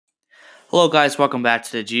Hello, guys. Welcome back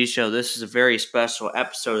to the G Show. This is a very special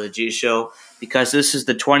episode of the G Show because this is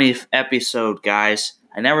the 20th episode, guys.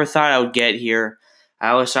 I never thought I would get here.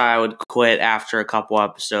 I always thought I would quit after a couple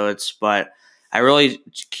episodes, but I really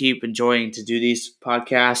keep enjoying to do these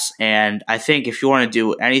podcasts. And I think if you want to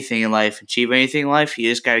do anything in life, achieve anything in life, you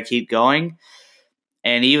just got to keep going.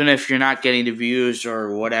 And even if you're not getting the views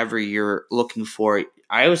or whatever you're looking for,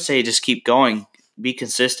 I would say just keep going. Be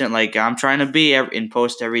consistent like I'm trying to be and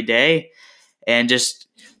post every day. And just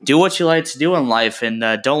do what you like to do in life, and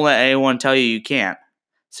don't let anyone tell you can't.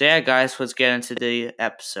 So yeah, guys, let's get into the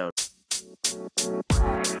episode.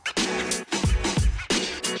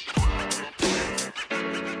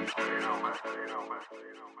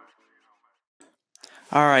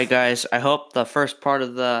 Alright, guys, I hope the first part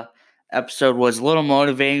of the episode was a little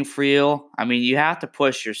motivating for you. I mean, you have to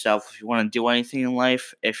push yourself if you want to do anything in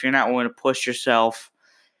life. If you're not willing to push yourself,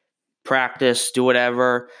 practice, do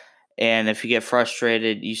whatever, and if you get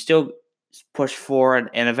frustrated, you still push forward,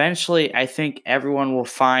 and eventually I think everyone will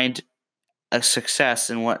find a success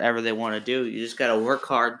in whatever they want to do. You just got to work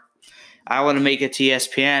hard. I want to make it to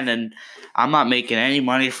ESPN, and I'm not making any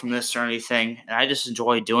money from this or anything, and I just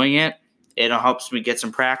enjoy doing it. It helps me get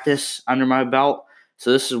some practice under my belt,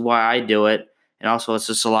 so this is why I do it, and also it's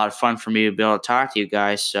just a lot of fun for me to be able to talk to you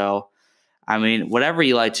guys. So I mean, whatever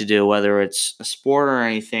you like to do, whether it's a sport or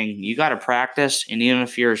anything, you got to practice. And even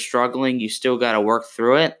if you're struggling, you still got to work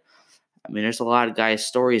through it. I mean, there's a lot of guys'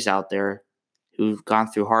 stories out there who've gone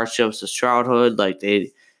through hardships as childhood. Like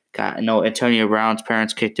Antonio Brown's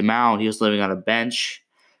parents kicked him out. He was living on a bench.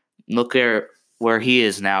 Look at where he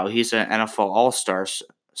is now. He's an NFL All-Star.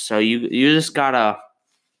 So you just got to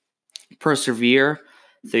persevere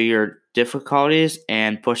through your difficulties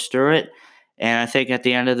and push through it. And I think at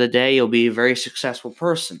the end of the day, you'll be a very successful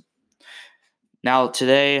person. Now,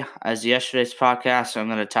 today, as yesterday's podcast, I'm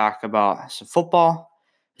going to talk about some football.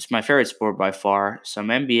 It's my favorite sport by far. Some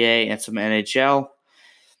NBA and some NHL.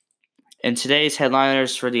 And today's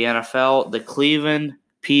headliners for the NFL, the Cleveland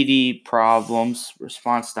PD problems,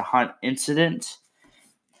 response to Hunt incident.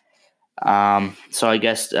 So I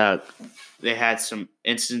guess they had some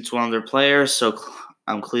incidents with one of their players. So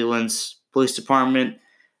Cleveland's police department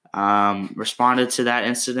responded to that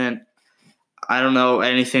incident. I don't know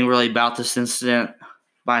anything really about this incident.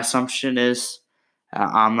 My assumption is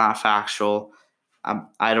I'm not factual.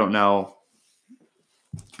 I don't know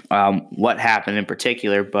what happened in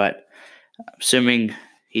particular, but assuming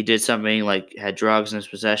he did something like had drugs in his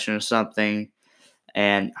possession or something.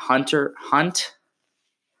 And Kareem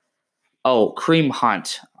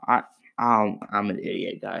Hunt. I'm an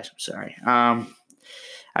idiot, guys. I'm sorry.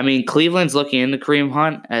 I mean, Cleveland's looking into Kareem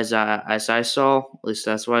Hunt as I saw. At least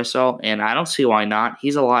that's what I saw, and I don't see why not.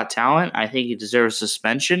 He's a lot of talent. I think he deserves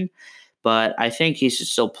suspension, but I think he should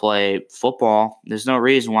still play football. There's no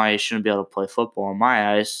reason why he shouldn't be able to play football in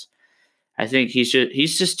my eyes. I think he should.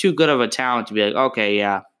 He's just too good of a talent to be like, okay,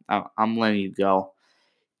 yeah, I'm letting you go.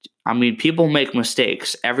 I mean, people make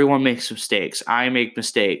mistakes. Everyone makes mistakes. I make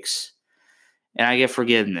mistakes, and I get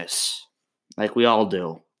forgiveness, like we all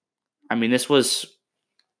do. I mean,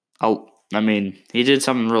 he did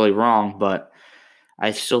something really wrong, but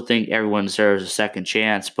I still think everyone deserves a second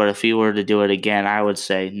chance. But if he were to do it again, I would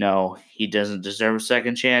say no, he doesn't deserve a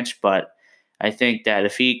second chance. But I think that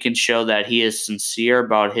if he can show that he is sincere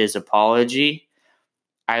about his apology,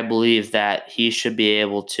 I believe that he should be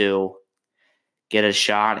able to get a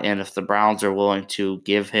shot. And if the Browns are willing to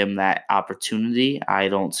give him that opportunity, I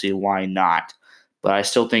don't see why not. But I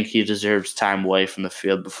still think he deserves time away from the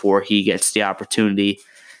field before he gets the opportunity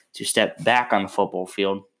to step back on the football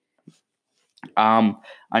field. On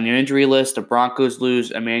your injury list, the Broncos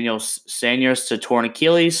lose Emmanuel Sanders to torn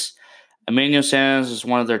Achilles. Emmanuel Sanders is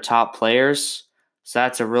one of their top players, so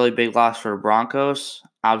that's a really big loss for the Broncos.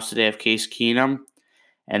 Obviously, they have Case Keenum,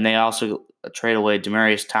 and they also trade away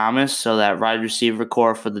Demaryius Thomas, so that wide receiver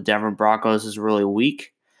core for the Denver Broncos is really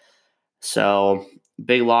weak. So,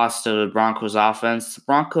 big loss to the Broncos offense. The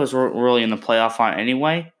Broncos weren't really in the playoff hunt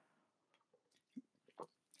anyway.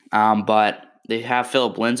 But they have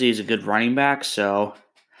Phillip Lindsay. He's a good running back, so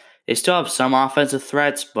they still have some offensive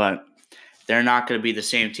threats, but they're not going to be the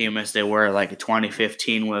same team as they were like in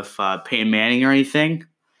 2015 with Peyton Manning or anything.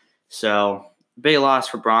 So, big loss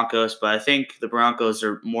for Broncos, but I think the Broncos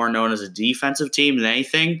are more known as a defensive team than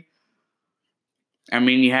anything. I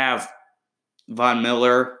mean, you have Von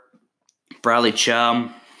Miller, Bradley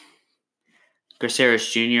Chubb, Chris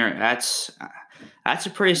Harris Jr. That's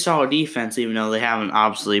a pretty solid defense, even though they haven't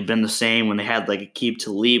obviously been the same when they had like Aqib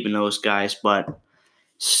Talib and those guys, but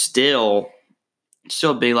still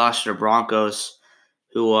a big loss to the Broncos,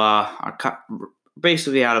 who are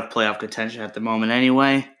basically out of playoff contention at the moment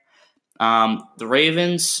anyway. The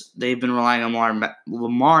Ravens, they've been relying on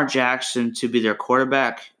Lamar Jackson to be their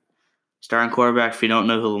quarterback, starting quarterback. If you don't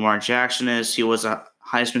know who Lamar Jackson is, he was a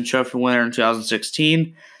Heisman Trophy winner in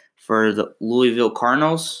 2016 for the Louisville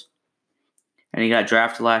Cardinals, and he got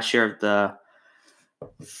drafted last year at the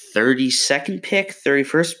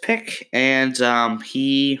 31st pick, and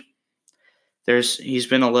he's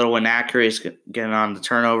been a little inaccurate. He's getting on the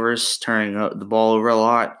turnovers, turning the ball over a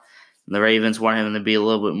lot. The Ravens want him to be a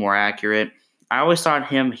little bit more accurate. I always thought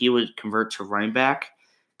he would convert to running back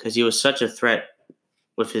because he was such a threat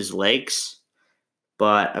with his legs.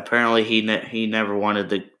 But apparently he never wanted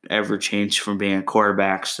to ever change from being a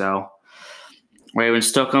quarterback. So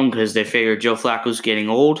Ravens took him because they figured Joe Flacco's getting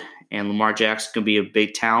old and Lamar Jackson could be a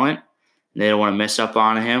big talent. And they don't want to miss up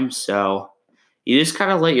on him. So you just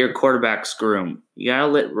kind of let your quarterbacks groom. You got to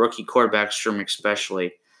let rookie quarterbacks groom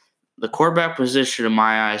especially. The quarterback position, in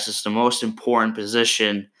my eyes, is the most important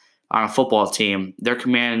position on a football team. They're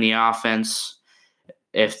commanding the offense.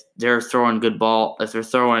 If they're throwing if they're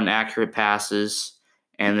throwing accurate passes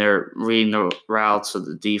and they're reading the routes of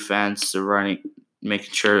the defense, they're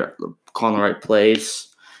making sure they're calling the right plays,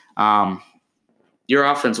 your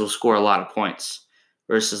offense will score a lot of points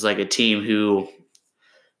versus like a team who,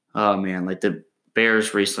 like the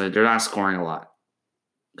Bears recently, they're not scoring a lot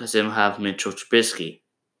because they don't have Mitchell Trubisky.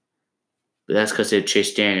 But that's because they have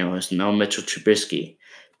Chase Daniels, no Mitchell Trubisky.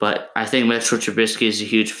 But I think Mitchell Trubisky is a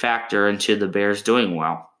huge factor into the Bears doing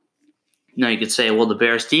well. Now you could say, well, the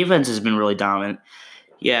Bears' defense has been really dominant.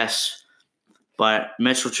 Yes, but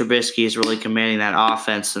Mitchell Trubisky is really commanding that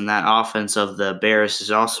offense, and that offense of the Bears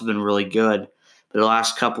has also been really good. But the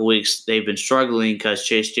last couple weeks, they've been struggling because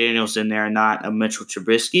Chase Daniels in there, not a Mitchell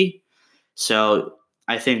Trubisky. So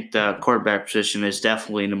I think the quarterback position is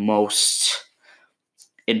definitely the most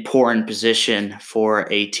important position for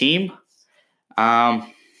a team. It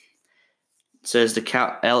says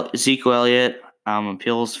Ezekiel Elliott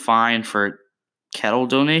appeals fine for kettle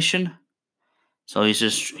donation. So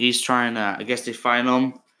he's trying to, I guess they find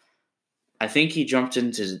him. I think he jumped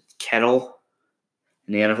into kettle,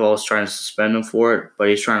 and the NFL is trying to suspend him for it, but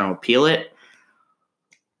he's trying to appeal it.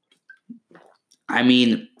 I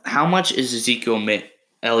mean, how much is Ezekiel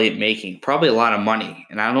Elliott making? Probably a lot of money,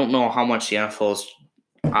 and I don't know how much the NFL is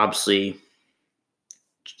obviously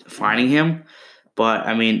fining him, but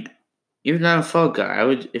I mean, you're not a NFL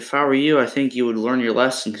guy. If I were you, I think you would learn your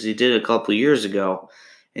lesson because he did it a couple years ago,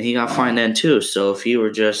 and he got fined then too. So if you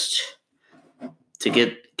were just to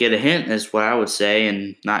get a hint, is what I would say,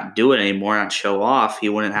 and not do it anymore, not show off, he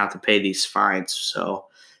wouldn't have to pay these fines. So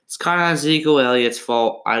it's kind of Ezekiel Elliott's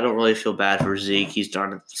fault. I don't really feel bad for Zeke. He's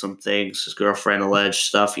done some things. His girlfriend alleged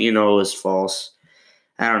stuff. It was false.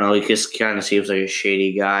 I don't know. He just kind of seems like a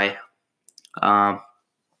shady guy.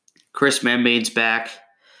 Chris Band-Aid's back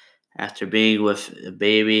after being with a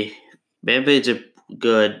baby. Band-Aid's a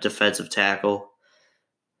good defensive tackle.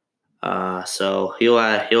 So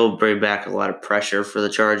he'll bring back a lot of pressure for the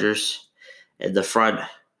Chargers. And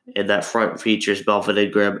that front features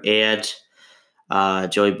Belfodil Graham and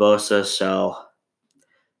Joey Bosa. So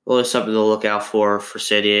really something to look out for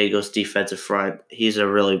San Diego's defensive front. He's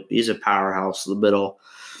a powerhouse in the middle.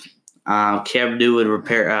 Cam Newton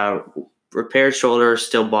repaired shoulder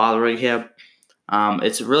still bothering him.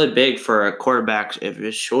 It's really big for a quarterback if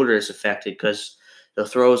his shoulder is affected because the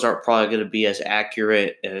throws aren't probably going to be as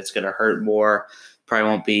accurate and it's going to hurt more. Probably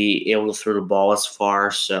won't be able to throw the ball as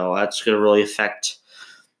far, so that's going to really affect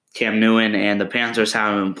Cam Newton. And the Panthers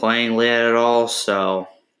haven't been playing late at all, so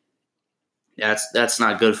that's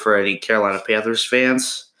not good for any Carolina Panthers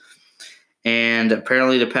fans. And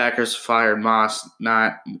apparently the Packers fired Moss.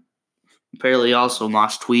 Apparently also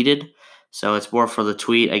Moss tweeted. So it's more for the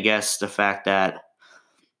tweet, I guess, the fact that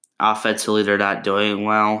offensively they're not doing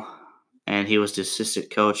well. And he was the assistant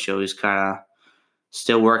coach, so he's kind of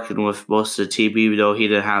still working with most of the team, even though he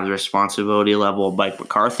didn't have the responsibility level Mike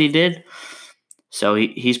McCarthy did. So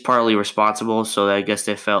he's partly responsible, so I guess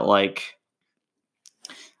they felt like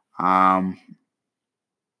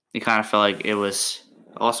it was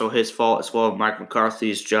also his fault as well. Mike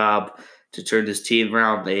McCarthy's job to turn this team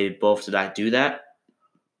around. They both did not do that.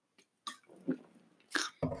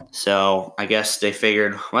 So I guess they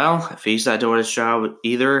figured, well, if he's not doing his job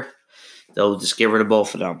either, they'll just get rid of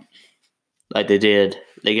both of them. Like they did.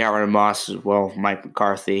 They got rid of Moss as well, Mike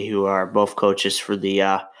McCarthy, who are both coaches for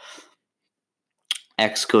the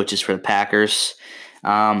ex-coaches for the Packers.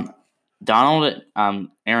 Aaron Donald,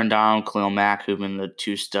 Khalil Mack, who've been the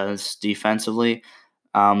two studs defensively,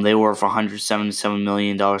 they were worth $177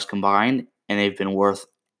 million combined, and they've been worth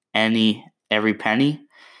every penny.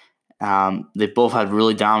 They both had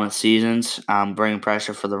really dominant seasons, bringing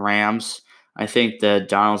pressure for the Rams. I think that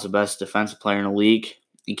Donald's the best defensive player in the league.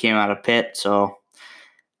 He came out of Pitt, so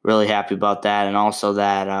really happy about that. And also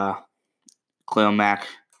that Khalil Mack,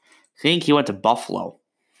 I think he went to Buffalo.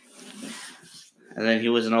 And then he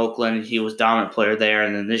was in Oakland. He was a dominant player there.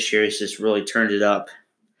 And then this year he's just really turned it up.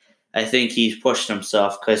 I think he's pushed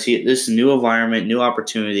himself because this is a new environment, new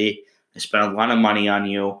opportunity. They spent a lot of money on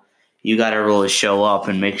you. You got to really show up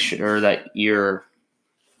and make sure that you're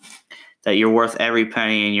worth every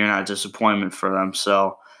penny and you're not a disappointment for them.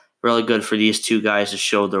 So really good for these two guys to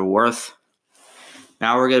show their worth.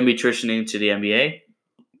 Now we're going to be transitioning to the NBA.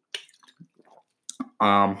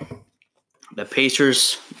 The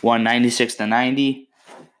Pacers won 96-90.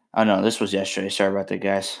 Oh, no, this was yesterday. Sorry about that,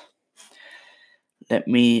 guys. Let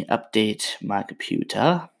me update my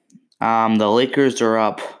computer. The Lakers are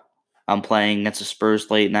up. I'm playing against the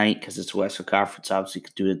Spurs late night because it's Western Conference, obviously,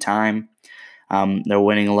 due to time. They're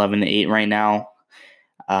winning 11-8 right now.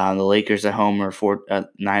 The Lakers at home are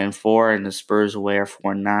 9-4, and the Spurs away are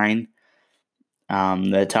 4-9.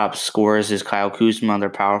 The top scorers is Kyle Kuzma, their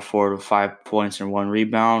power forward, with 5 points and 1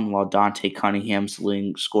 rebound, while Dante Cunningham's the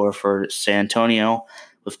leading scorer for San Antonio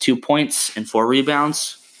with 2 points and 4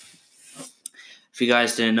 rebounds. If you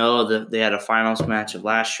guys didn't know, they had a finals match of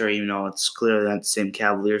last year, even though it's clearly not the same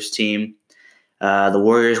Cavaliers team. The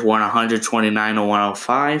Warriors won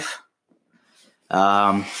 129-105. I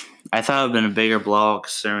thought it would have been a bigger blow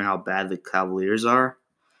considering how bad the Cavaliers are.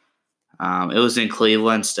 It was in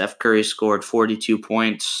Cleveland. Steph Curry scored 42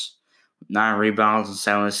 points, 9 rebounds, and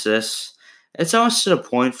 7 assists. It's almost to the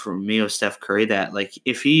point for me with Steph Curry that like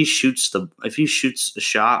if he shoots a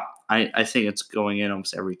shot, I think it's going in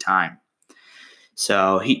almost every time.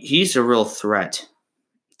 So he's a real threat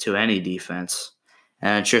to any defense.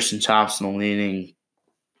 And Tristan Thompson, the leading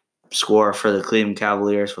scorer for the Cleveland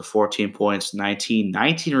Cavaliers with 14 points, 19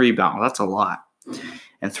 rebounds. That's a lot.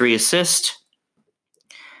 And 3 assists.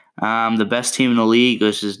 The best team in the league,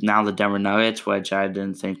 which is now the Denver Nuggets, which I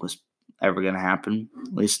didn't think was ever going to happen,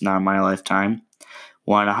 at least not in my lifetime,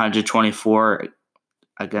 won 124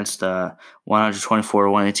 against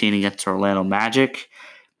 124-118 against Orlando Magic.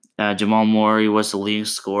 Jamal Murray was the leading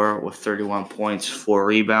scorer with 31 points, 4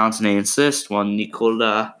 rebounds, and 8 assists, while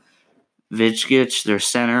Nikola Vujicic, their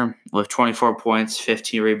center, with 24 points,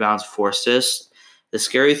 15 rebounds, 4 assists. The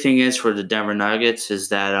scary thing is for the Denver Nuggets is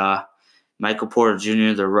that Michael Porter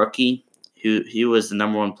Jr., the rookie, he was the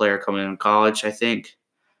number 1 player coming in college, I think.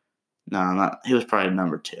 No, he was probably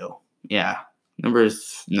number 2. Yeah,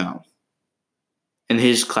 no. In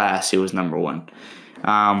his class, he was number 1.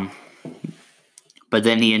 But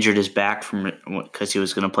then he injured his back because he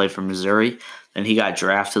was going to play for Missouri. Then he got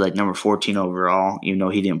drafted like number 14 overall, even though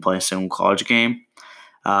he didn't play a single college game.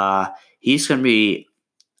 I think he's going to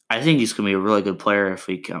be a really good player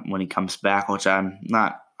when he comes back, which I'm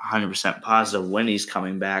not 100% positive when he's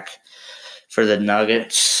coming back for the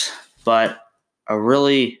Nuggets. But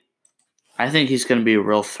I think he's going to be a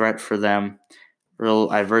real threat for them. Real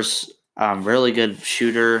diverse, really good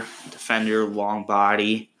shooter, defender, long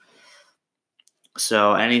body.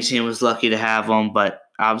 So any team was lucky to have him, but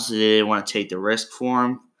obviously they didn't want to take the risk for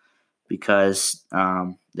him because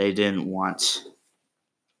they didn't want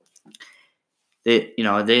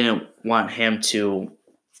him to.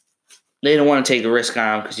 They didn't want to take the risk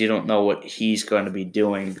on him because you don't know what he's going to be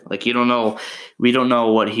doing. Like we don't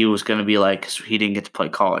know what he was going to be like because he didn't get to play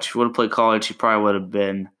college. If he would have played college, he probably would have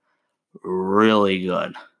been really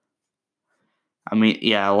good. I mean,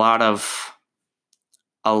 yeah, a lot of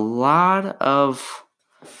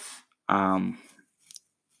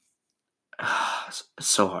it's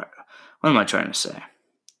so hard. What am I trying to say?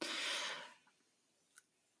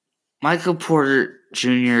 Michael Porter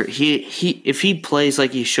Jr., if he plays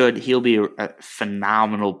like he should, he'll be a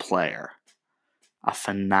phenomenal player. A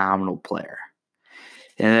phenomenal player.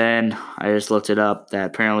 And then I just looked it up that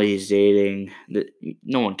apparently he's dating,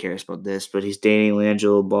 no one cares about this, but he's dating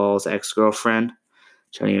LiAngelo Ball's ex-girlfriend.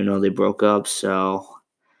 Which I didn't even know they broke up, so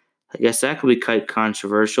I guess that could be quite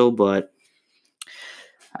controversial, but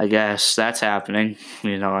I guess that's happening.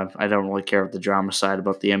 I don't really care about the drama side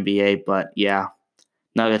about the NBA, but yeah,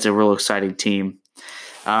 Nuggets a real exciting team.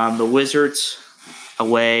 The Wizards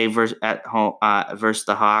away versus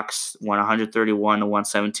the Hawks won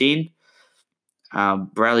 131-117.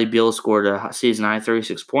 Bradley Beal scored a season-high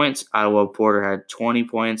 36 points. Otto Porter had 20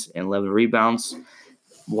 points and 11 rebounds.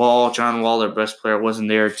 John Wall, their best player, wasn't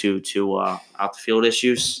there to out the field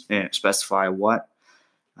issues. They didn't specify what.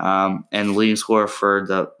 And the leading scorer for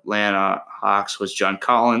the Atlanta Hawks was John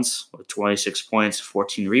Collins with 26 points,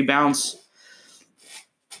 14 rebounds.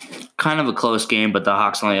 Kind of a close game, but the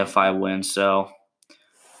Hawks only have 5 wins, so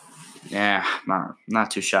yeah,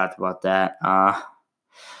 not too shocked about that.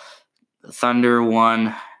 The Thunder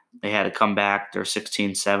won. They had to come back. They're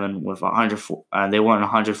 16-7 with 100. They won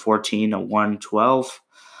 114 to 112.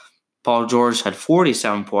 Paul George had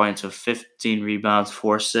 47 points with 15 rebounds,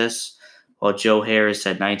 4 assists, while Joe Harris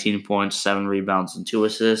had 19 points, 7 rebounds, and 2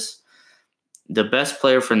 assists. The best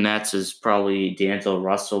player for Nets is probably D'Angelo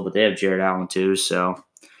Russell, but they have Jared Allen too, so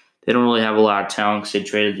they don't really have a lot of talent because they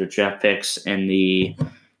traded their draft picks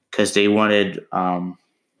because they wanted Paul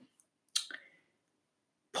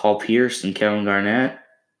Pierce and Kevin Garnett.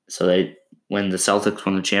 So when the Celtics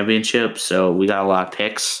won the championship, so we got a lot of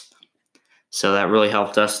picks. So that really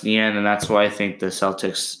helped us in the end, and that's why I think the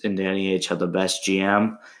Celtics and Danny H have the best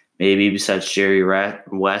GM, maybe besides Jerry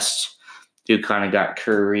West, who kind of got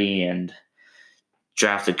Curry and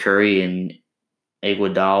drafted Curry and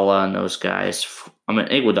Iguodala and those guys.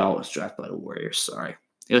 Iguodala was drafted by the Warriors, sorry.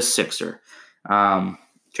 It was Sixer.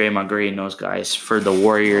 Draymond Green and those guys for the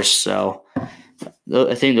Warriors, so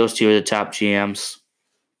I think those two are the top GMs.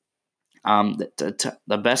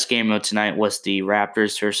 The best game of tonight was the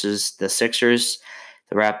Raptors versus the Sixers.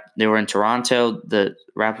 They were in Toronto. The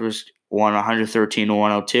Raptors won 113 to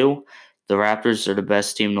 102. The Raptors are the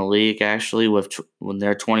best team in the league, actually, when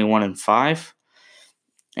they're 21-5,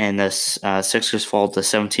 and the Sixers fall to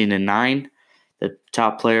 17-9. The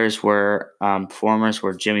top performers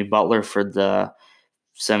were Jimmy Butler for the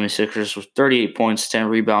 76ers with 38 points, 10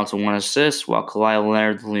 rebounds, and 1 assist, while Kawhi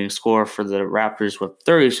Leonard, the leading scorer for the Raptors, with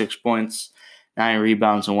 36 points, 9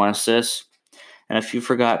 rebounds, and 1 assist. And if you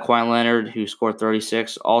forgot, Kawhi Leonard, who scored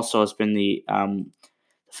 36, also has been the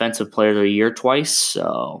Defensive Player of the Year twice,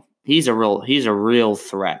 so he's a real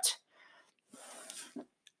threat.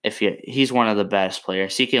 He's one of the best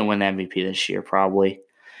players. He can win MVP this year, probably.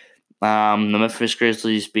 The Memphis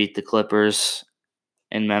Grizzlies beat the Clippers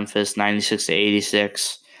in Memphis,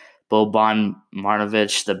 96-86. Boban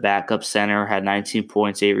Marjanovic, the backup center, had 19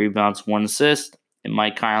 points, 8 rebounds, 1 assist. And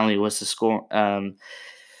Mike Conley was the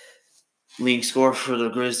league scorer for the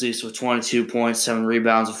Grizzlies with 22 points, 7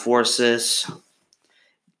 rebounds, and 4 assists.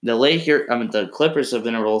 The Clippers have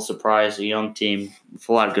been a real surprise, a young team with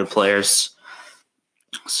a lot of good players.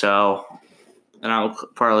 So, and I'm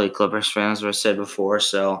partly a Clippers fan, as I said before,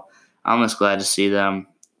 so I'm just glad to see them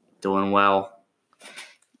doing well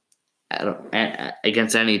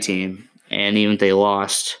against any team, and even if they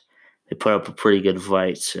lost, they put up a pretty good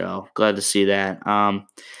fight. So glad to see that. The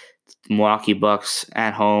Milwaukee Bucks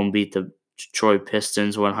at home beat the Detroit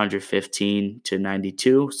Pistons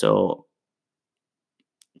 115-92. So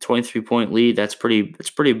 23-point lead. That's pretty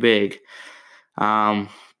big.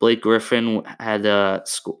 Blake Griffin had the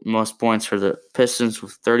most points for the Pistons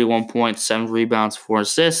with 31 points, 7 rebounds, 4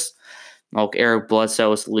 assists. Eric Bledsoe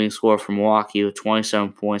was the leading scorer for Milwaukee with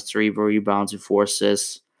 27 points, 3 rebounds, and 4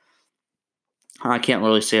 assists. I can't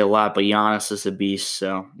really say a lot, but Giannis is a beast,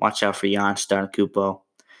 so watch out for Giannis Antetokounmpo.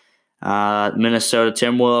 Minnesota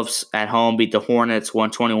Timberwolves at home beat the Hornets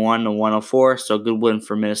 121-104, so good win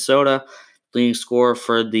for Minnesota. Leading scorer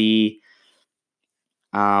for the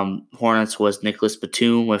Hornets was Nicholas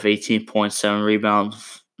Batum with 18 points, 7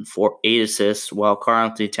 rebounds, 8 assists, while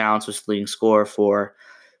Karl-Anthony Towns was the leading scorer for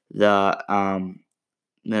the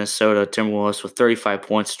Minnesota Timberwolves with 35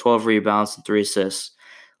 points, 12 rebounds, and 3 assists.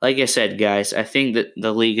 Like I said, guys, I think that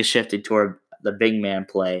the league is shifting toward the big man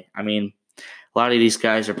play. I mean, a lot of these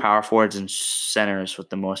guys are power forwards and centers with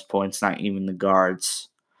the most points, not even the guards.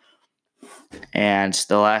 And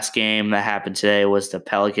the last game that happened today was the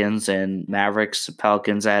Pelicans and Mavericks. The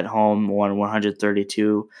Pelicans at home won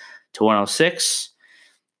 132-106.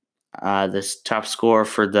 The top scorer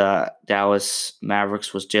for the Dallas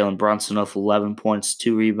Mavericks was Jalen Brunson with 11 points,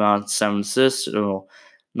 2 rebounds, 7 assists. So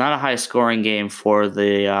not a high-scoring game for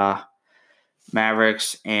the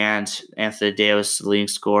Mavericks, and Anthony Davis, the leading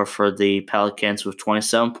scorer for the Pelicans, with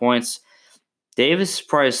 27 points. Davis is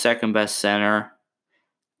probably the second-best center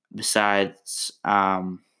besides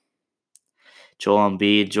Joel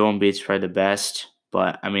Embiid. Joel Embiid's probably the best,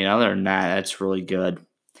 but, I mean, other than that, that's really good.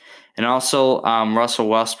 And also, Russell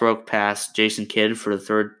Westbrook passed Jason Kidd for the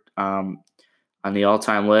third on the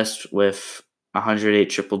all-time list with 108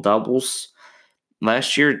 triple-doubles.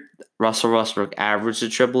 Last year, Russell Westbrook averaged a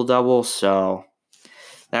triple-double, so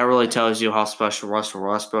that really tells you how special Russell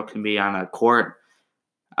Westbrook can be on a court.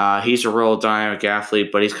 He's a real dynamic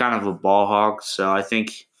athlete, but he's kind of a ball hog, so I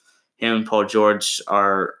think him and Paul George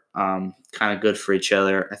are kind of good for each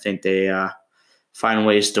other. I think they find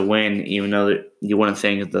ways to win, even though you wouldn't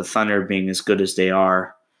think of the Thunder being as good as they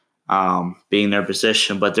are, being in their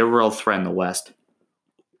position, but they're a real threat in the West.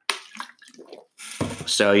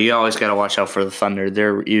 So you always got to watch out for the Thunder.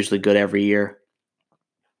 They're usually good every year.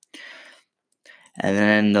 And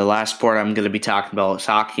then the last sport I'm going to be talking about is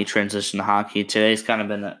hockey, transition to hockey.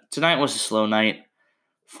 Tonight was a slow night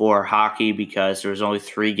for hockey because there was only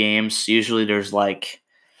 3 games. Usually there's like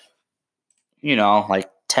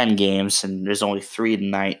 10 games, and there's only 3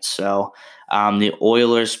 tonight. So the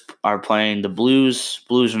Oilers are playing the Blues.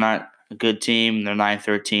 Blues are not a good team. They're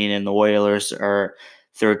 9-13, and the Oilers are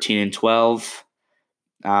 13-12.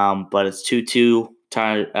 But it's 2-2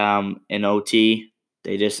 tied in OT.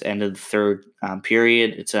 They just ended the third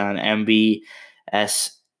period. It's on MBSN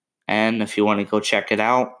if you want to go check it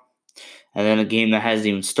out. And then a game that hasn't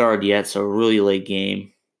even started yet, so a really late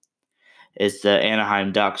game, is the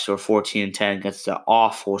Anaheim Ducks, who are 14-10 against the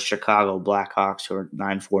awful Chicago Blackhawks, who are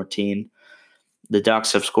 9-14. The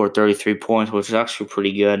Ducks have scored 33 points, which is actually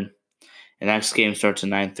pretty good. The next game starts at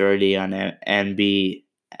 9:30 on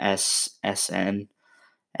NBSSN.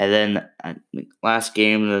 And then last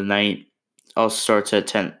game of the night also starts at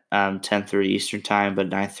 10:30 Eastern Time, but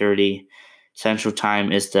 9:30 Central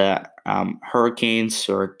Time is the Hurricanes,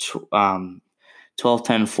 who are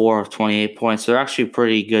 12-10-4 of 28 points. They're actually a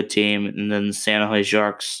pretty good team. And then the San Jose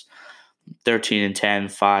Sharks,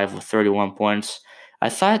 13-10-5 with 31 points. I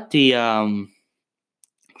thought the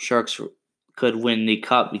Sharks could win the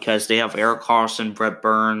Cup because they have Erik Karlsson, Brent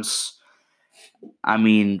Burns. I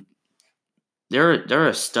mean, they're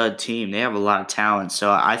a stud team. They have a lot of talent.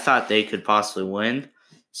 So I thought they could possibly win.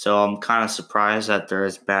 So I'm kind of surprised that they're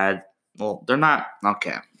as bad. Well, they're not.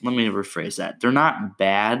 Okay, let me rephrase that. They're not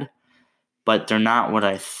bad, but they're not what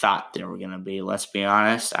I thought they were going to be. Let's be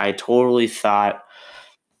honest. I totally thought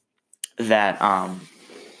that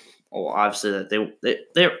obviously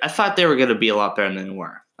that I thought they were going to be a lot better than they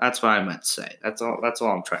were. That's what I meant to say. That's all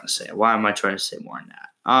I'm trying to say. Why am I trying to say more than that?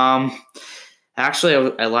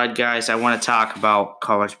 Actually, I lied, guys. I want to talk about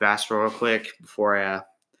college basketball real quick before I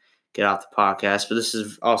get off the podcast. But this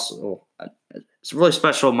is also it's a really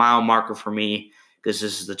special mile marker for me because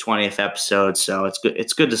this is the 20th episode. So it's good.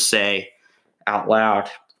 It's good to say out loud,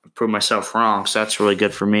 prove myself wrong. So that's really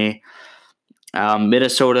good for me.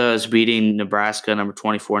 Minnesota is beating Nebraska, number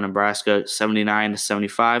 24, Nebraska,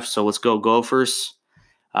 79-75. So let's go Gophers.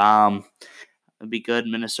 It'd be good.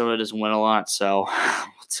 Minnesota doesn't win a lot, so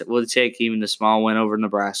we'll take even the small win over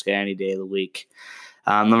Nebraska any day of the week.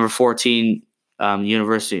 Number 14,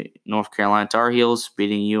 University of North Carolina Tar Heels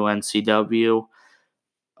beating UNCW.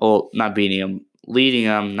 Well, not beating them, leading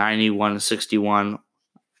them 91-61.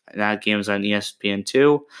 That game's on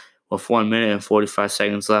ESPN2 with 1 minute and 45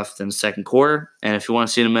 seconds left in the second quarter. And if you want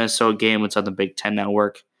to see the Minnesota game, it's on the Big Ten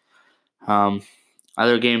Network.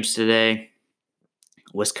 Other games today,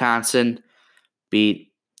 Wisconsin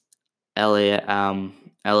beat LAF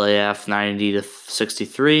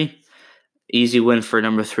 90-63. Easy win for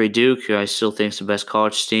number 3 Duke, who I still think is the best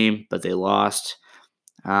college team, but they lost.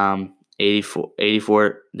 84.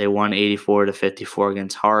 They won 84-54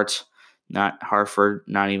 against Hartford.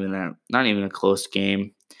 Not even a close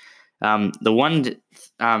game. The one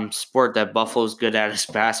sport that Buffalo's good at is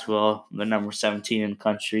basketball. The number 17 in the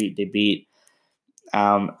country. They beat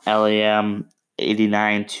LAM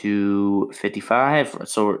 89-55.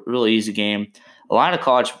 So really easy game. A lot of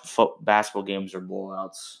college basketball games are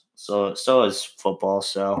blowouts. So is football.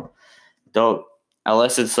 So don't,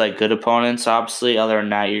 unless it's like good opponents, obviously. Other than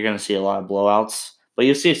that, you're going to see a lot of blowouts. But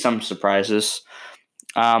you'll see some surprises.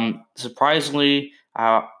 Surprisingly,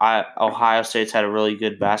 Ohio State's had a really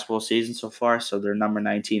good basketball season so far. So they're number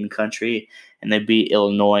 19 in the country. And they beat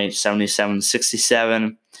Illinois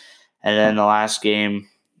 77-67. And then the last game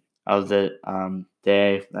of the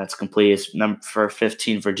day that's complete is number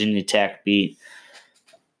 15 Virginia Tech beat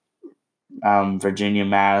Virginia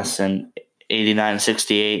Madison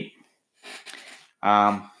 89-68.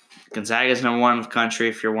 Gonzaga's number 1 in the country,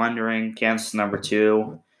 if you're wondering. Kansas is number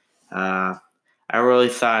 2. I really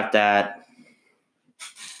thought that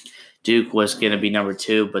Duke was going to be number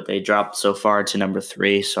 2, but they dropped so far to number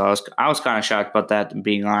 3. So I was kind of shocked about that,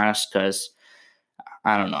 being honest, because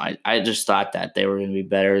I don't know. I just thought that they were going to be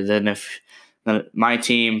better than if my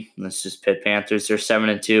team. This is Pitt Panthers. They're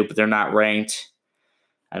 7-2, but they're not ranked.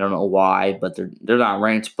 I don't know why, but they're not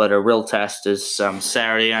ranked. But a real test is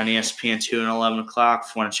Saturday on ESPN2 at 11 o'clock.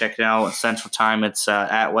 If you want to check it out at Central Time, it's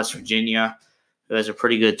at West Virginia, who has a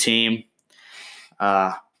pretty good team.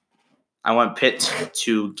 I want Pitt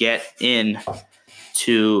to get in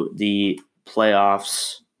to the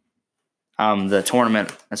playoffs, the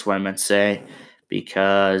tournament. That's what I meant to say,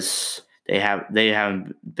 because they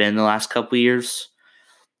haven't been the last couple of years.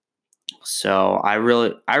 So I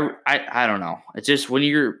don't know. It's just when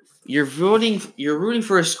you're rooting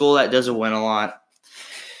for a school that doesn't win a lot,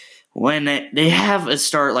 when they have a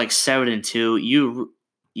start like 7-2,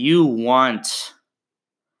 you want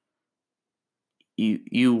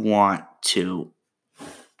to,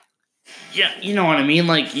 yeah, you know what I mean.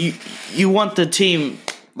 Like you want the team,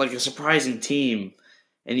 like a surprising team,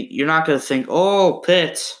 and you're not gonna think, oh,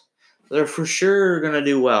 Pitt, they're for sure gonna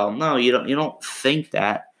do well. No, you don't. You don't think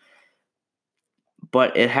that,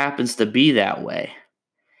 but it happens to be that way.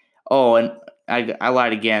 Oh, and I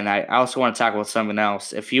lied again. I also want to talk about something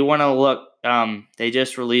else. If you want to look, they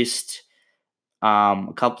just released a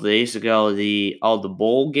couple of days ago all the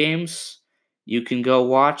bowl games you can go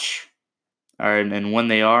watch, or and when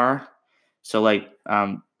they are. So like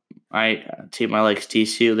I team I like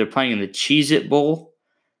TCU. They're playing in the Cheez-It Bowl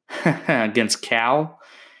against Cal.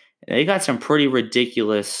 They got some pretty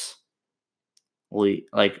ridiculous,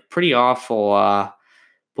 like pretty awful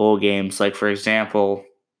bowl games. Like for example,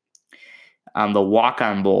 the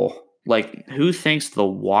Walk-On Bowl. Like who thinks the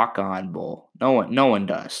Walk-On Bowl? No one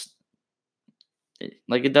does.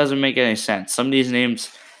 Like it doesn't make any sense. Some of these names,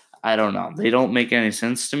 I don't know. They don't make any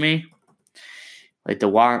sense to me. Like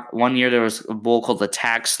one year there was a bowl called the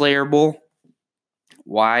Tag Slayer Bowl.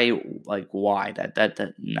 Why? Like why?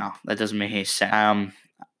 That no, that doesn't make any sense.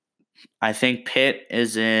 I think Pitt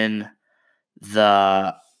is in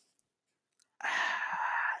the.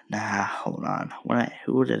 Nah, hold on.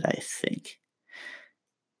 Who did I think?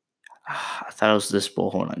 I thought it was this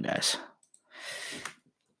bowl. Hold on, guys.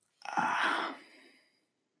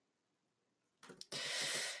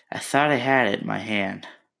 I thought I had it in my hand.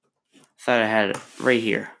 I thought I had it right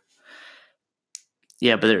here.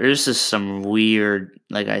 Yeah, but there is just some weird,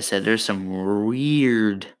 like I said, there's some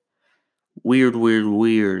weird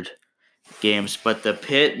games. But the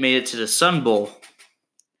Pitt made it to the Sun Bowl,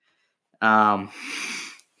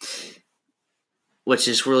 which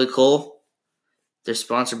is really cool. They're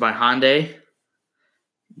sponsored by Hyundai,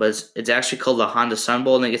 but it's actually called the Honda Sun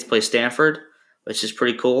Bowl, and they get to play Stanford, which is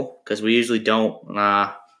pretty cool because we usually don't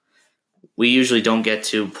get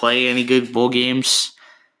to play any good bowl games.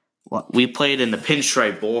 We played in the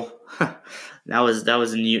Pinstripe Bowl. that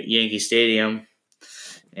was in Yankee Stadium,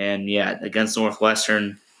 and yeah, against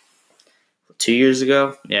Northwestern 2 years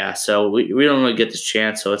ago. Yeah, so we don't really get this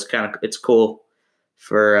chance, so it's cool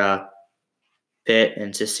for Pitt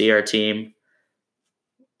and to see our team.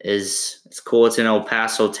 It's cool. It's in El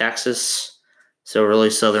Paso, Texas, so really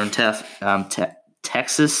southern Texas.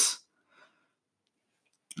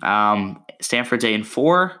 Stanford's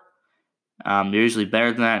 8-4. They're usually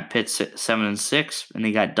better than that. Pitt's 7-6, and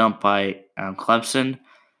they got dumped by Clemson.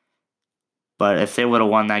 But if they would have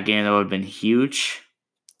won that game, that would have been huge.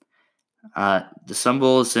 The Sun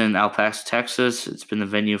Bowl is in El Paso, Texas. It's been the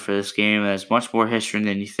venue for this game. It has much more history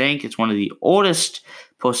than you think. It's one of the oldest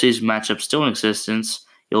postseason matchups still in existence.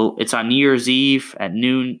 It's on New Year's Eve at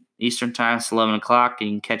noon Eastern Time. It's 11 o'clock, and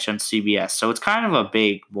you can catch it on CBS. So it's kind of a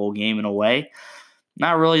big bowl game in a way.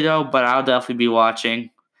 Not really, though, but I'll definitely be watching.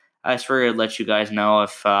 I just figured I'd let you guys know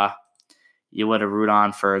if you want to root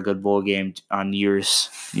on for a good bowl game on New Year's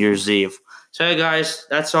Eve. So, hey, guys,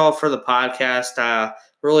 that's all for the podcast.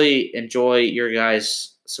 Really enjoy your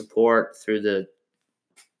guys' support through the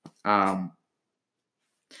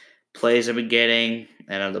plays I've been getting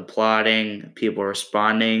and the plotting, people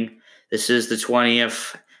responding. This is the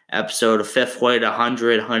 20th episode of Fifth Way to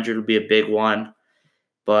 100. 100 will be a big one.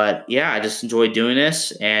 But, yeah, I just enjoy doing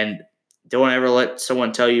this, and don't ever let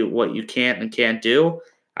someone tell you what you can't and can't do.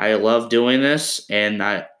 I love doing this, and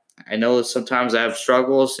I know that sometimes I have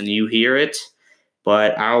struggles, and you hear it,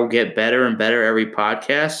 but I'll get better and better every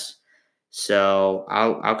podcast. So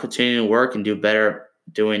I'll continue to work and do better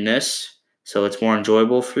doing this, so it's more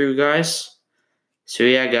enjoyable for you guys. So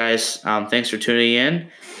yeah, guys, thanks for tuning in.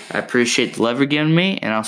 I appreciate the love you're giving me, and I'll